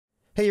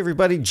Hey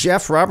everybody,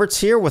 Jeff Roberts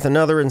here with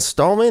another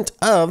installment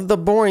of The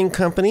Boring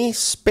Company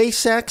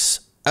SPACEX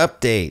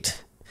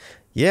Update.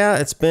 Yeah,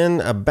 it's been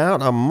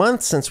about a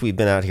month since we've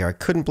been out here. I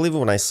couldn't believe it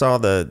when I saw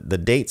the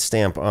date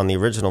stamp on the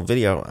original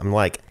video. I'm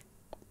like,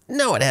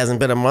 no, it hasn't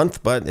been a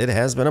month, but it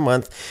has been a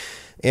month.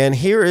 And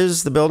here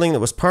is the building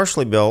that was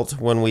partially built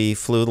when we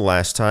flew the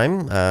last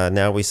time.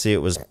 Now we see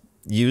it was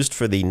used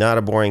for the Not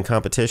a Boring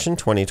Competition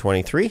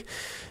 2023.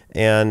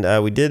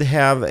 And we did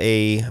have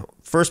a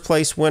first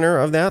place winner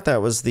of that.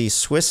 That was the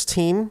Swiss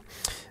team.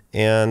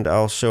 And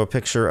I'll show a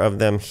picture of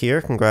them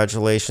here.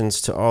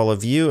 Congratulations to all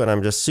of you. And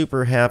I'm just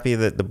super happy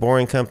that the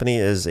Boring Company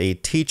is a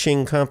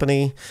teaching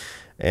company.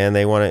 And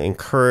they want to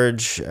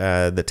encourage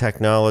the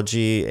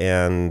technology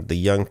and the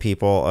young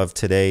people of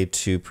today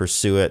to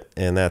pursue it.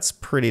 And that's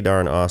pretty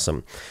darn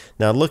awesome.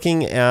 Now,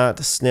 looking at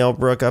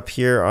Snailbrook up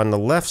here on the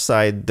left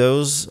side,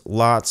 those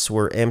lots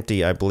were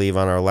empty, I believe,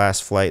 on our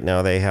last flight.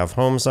 Now they have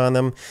homes on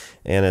them.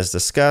 And as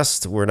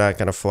discussed, we're not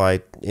going to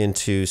fly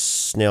into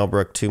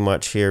Snailbrook too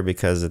much here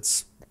because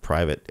it's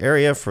private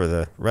area for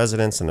the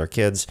residents and their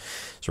kids,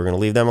 so we're going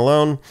to leave them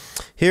alone.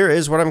 Here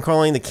is what I'm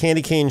calling the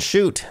Candy Cane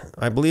Chute.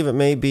 I believe it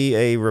may be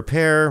a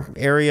repair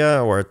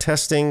area or a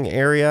testing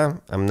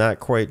area. I'm not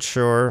quite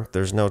sure.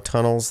 There's no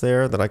tunnels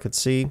there that I could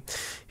see.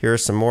 Here are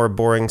some more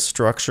boring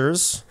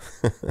structures.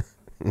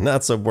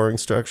 Not so boring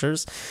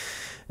structures.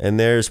 And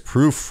there's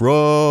Proof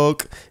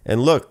Rock.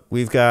 And look,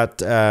 we've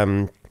got,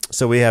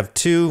 so we have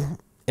two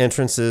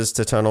entrances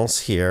to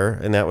tunnels here,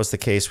 and that was the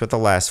case with the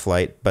last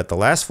flight. But the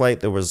last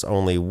flight, there was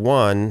only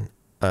one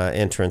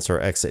entrance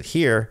or exit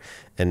here,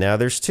 and now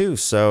there's two.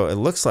 So it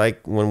looks like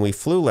when we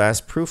flew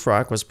last, Proof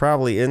Rock was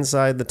probably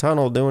inside the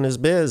tunnel doing his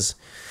biz.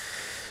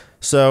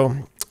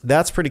 So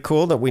that's pretty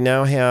cool that we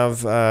now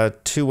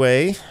have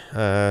two-way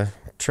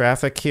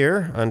traffic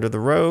here under the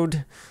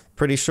road.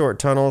 Pretty short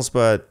tunnels,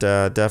 but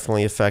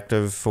definitely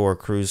effective for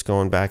crews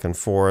going back and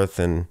forth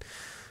and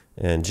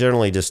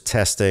generally just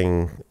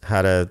testing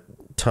how to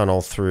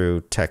tunnel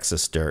through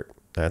Texas dirt.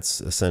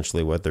 That's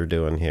essentially what they're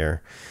doing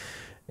here.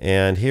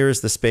 And here's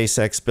the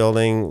SPACEX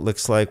building.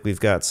 Looks like we've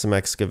got some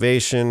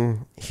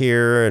excavation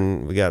here,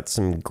 and we got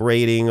some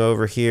grading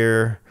over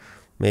here,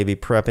 maybe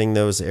prepping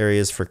those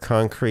areas for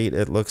concrete,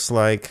 it looks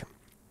like,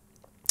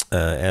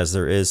 as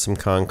there is some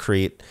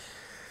concrete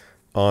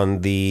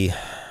on the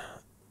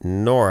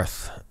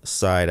north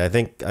side. I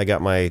think I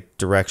got my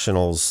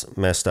directionals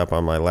messed up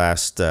on my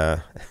last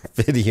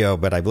video,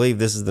 but I believe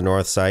this is the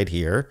north side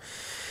here.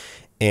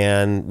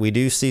 And we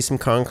do see some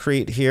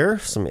concrete here,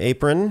 some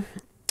apron,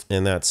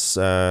 and that's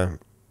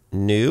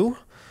new.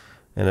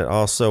 And it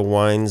also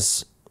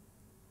winds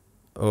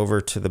over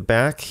to the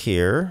back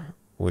here,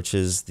 which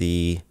is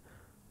the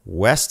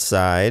west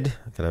side.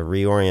 I've got to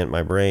reorient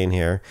my brain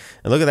here.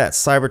 And look at that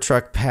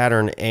Cybertruck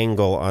pattern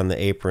angle on the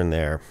apron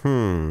there.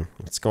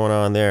 What's going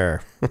on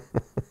there?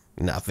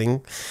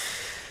 Nothing.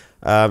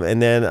 And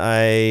then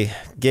I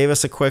gave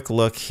us a quick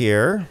look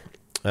here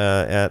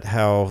at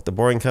how the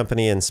Boring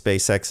Company and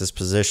SPACEX is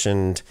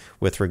positioned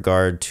with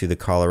regard to the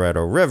Colorado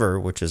River,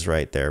 which is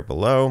right there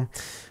below.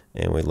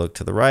 And we look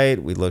to the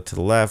right, we look to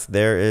the left.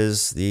 There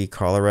is the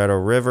Colorado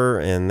River,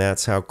 and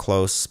that's how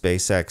close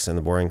SPACEX and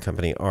the Boring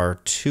Company are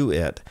to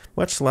it,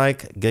 much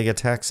like Giga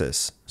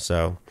Texas.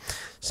 So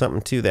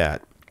something to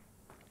that.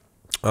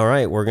 All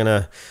right, we're going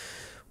to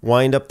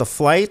wind up the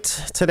flight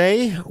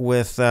today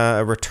with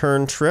a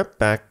return trip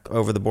back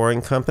over the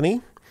Boring Company.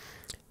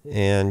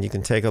 And you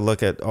can take a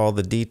look at all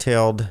the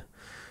detailed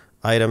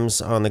items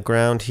on the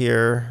ground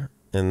here.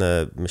 And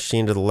the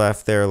machine to the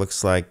left there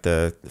looks like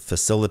the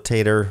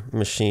facilitator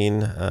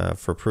machine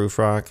for Proof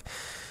Rock.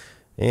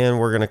 And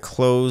we're going to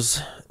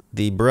close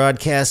the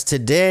broadcast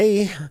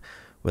today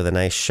with a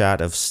nice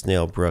shot of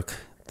Snailbrook,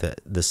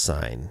 the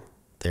sign.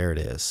 There it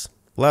is.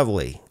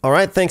 Lovely. All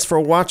right, thanks for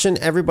watching,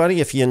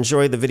 everybody. If you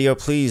enjoyed the video,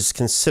 please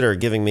consider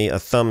giving me a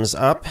thumbs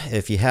up.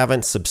 If you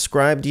haven't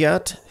subscribed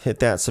yet, hit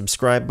that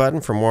subscribe button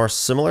for more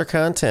similar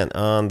content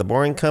on The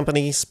Boring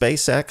Company,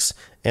 SPACEX,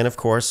 and of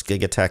course,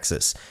 Giga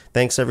Texas.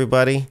 Thanks,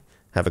 everybody.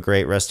 Have a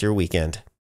great rest of your weekend.